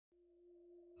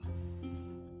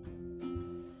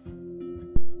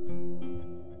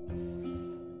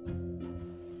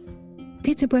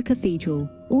Peterborough Cathedral,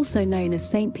 also known as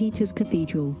St. Peter's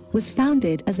Cathedral, was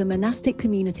founded as a monastic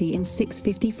community in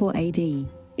 654 AD,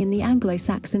 in the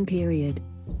Anglo-Saxon period.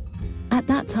 At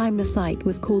that time the site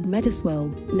was called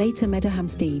Meadowswell, later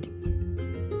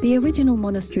Meadowhampstead. The original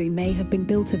monastery may have been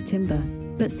built of timber,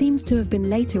 but seems to have been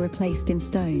later replaced in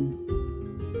stone.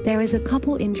 There is a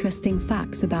couple interesting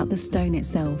facts about the stone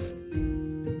itself.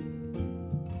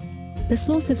 The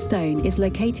source of stone is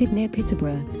located near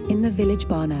Peterborough, in the village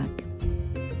Barnack.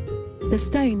 The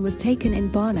stone was taken in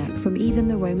Barnack from even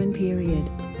the Roman period.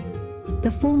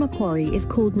 The former quarry is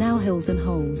called now Hills and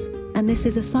Holes, and this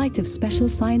is a site of special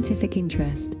scientific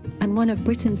interest, and one of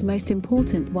Britain's most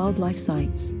important wildlife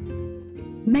sites.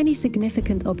 Many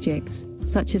significant objects,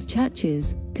 such as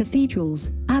churches,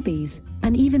 cathedrals, abbeys,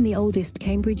 and even the oldest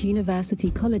Cambridge University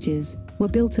colleges, were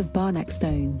built of Barnack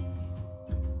stone.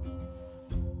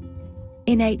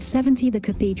 In 870 the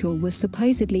cathedral was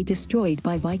supposedly destroyed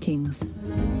by Vikings.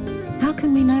 How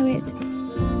can we know it?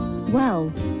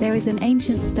 Well, there is an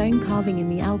ancient stone carving in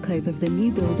the alcove of the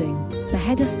new building, the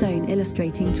header stone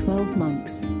illustrating 12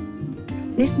 monks.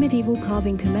 This medieval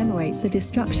carving commemorates the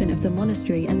destruction of the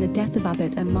monastery and the death of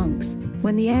abbot and monks,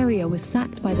 when the area was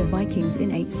sacked by the Vikings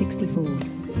in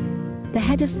 864. The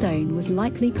header stone was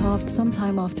likely carved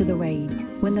sometime after the raid,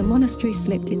 when the monastery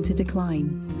slipped into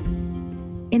decline.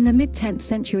 In the mid-10th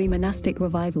century monastic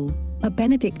revival, a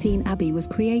Benedictine abbey was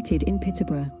created in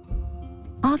Peterborough.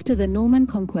 After the Norman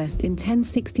conquest in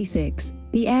 1066,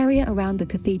 the area around the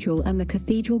cathedral and the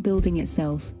cathedral building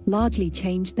itself largely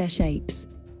changed their shapes.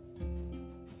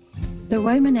 The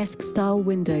Romanesque style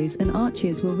windows and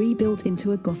arches were rebuilt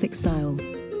into a Gothic style.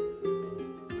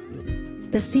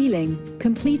 The ceiling,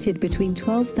 completed between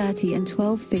 1230 and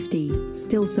 1250,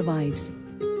 still survives.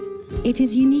 It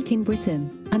is unique in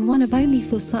Britain, and one of only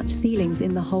 4 such ceilings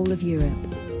in the whole of Europe.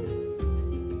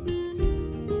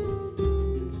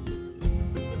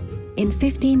 In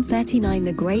 1539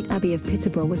 the Great Abbey of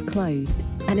Peterborough was closed,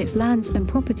 and its lands and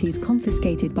properties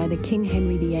confiscated by the King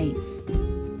Henry VIII.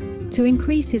 To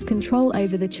increase his control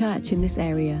over the church in this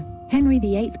area, Henry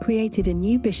VIII created a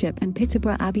new bishop and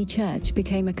Peterborough Abbey Church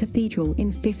became a cathedral in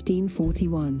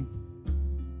 1541.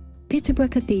 Peterborough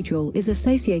Cathedral is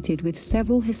associated with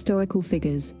several historical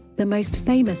figures. The most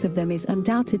famous of them is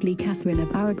undoubtedly Catherine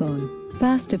of Aragon,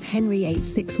 first of Henry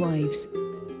VIII's 6 wives.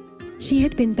 She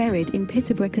had been buried in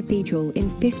Peterborough Cathedral in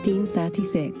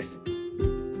 1536.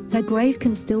 Her grave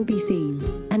can still be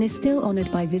seen, and is still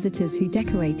honoured by visitors who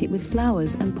decorate it with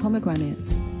flowers and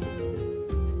pomegranates.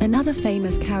 Another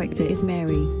famous character is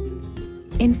Mary.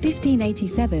 In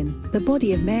 1587, the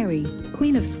body of Mary,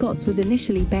 Queen of Scots, was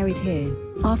initially buried here,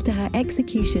 after her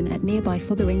execution at nearby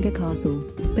Fotheringhay Castle,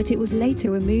 but it was later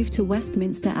removed to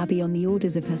Westminster Abbey on the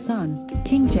orders of her son,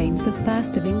 King James I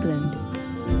of England.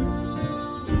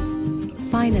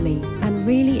 Finally, and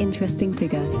really interesting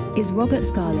figure, is Robert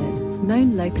Scarlett,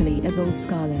 known locally as Old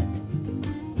Scarlett.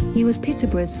 He was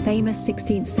Peterborough's famous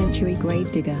 16th century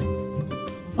gravedigger.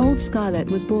 Old Scarlett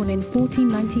was born in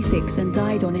 1496 and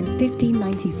died in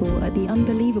 1594 at the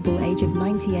unbelievable age of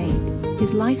 98,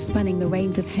 his life spanning the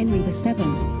reigns of Henry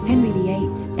VII, Henry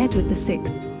VIII, Edward VI,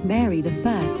 Mary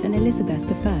I and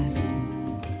Elizabeth I.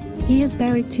 He has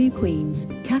buried 2 queens,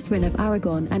 Catherine of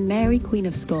Aragon and Mary Queen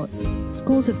of Scots,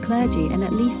 scores of clergy and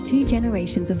at least 2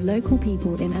 generations of local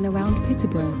people in and around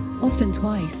Peterborough, often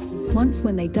twice, once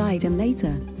when they died and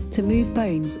later, to move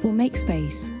bones or make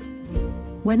space.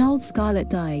 When Old Scarlett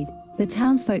died, the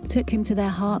townsfolk took him to their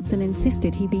hearts and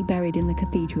insisted he be buried in the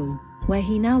cathedral, where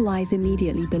he now lies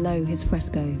immediately below his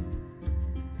fresco.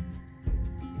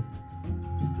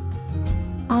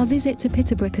 Our visit to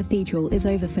Peterborough Cathedral is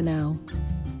over for now.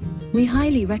 We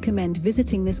highly recommend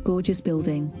visiting this gorgeous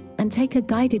building, and take a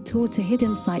guided tour to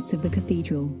hidden sites of the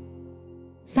cathedral.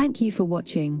 Thank you for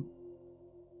watching.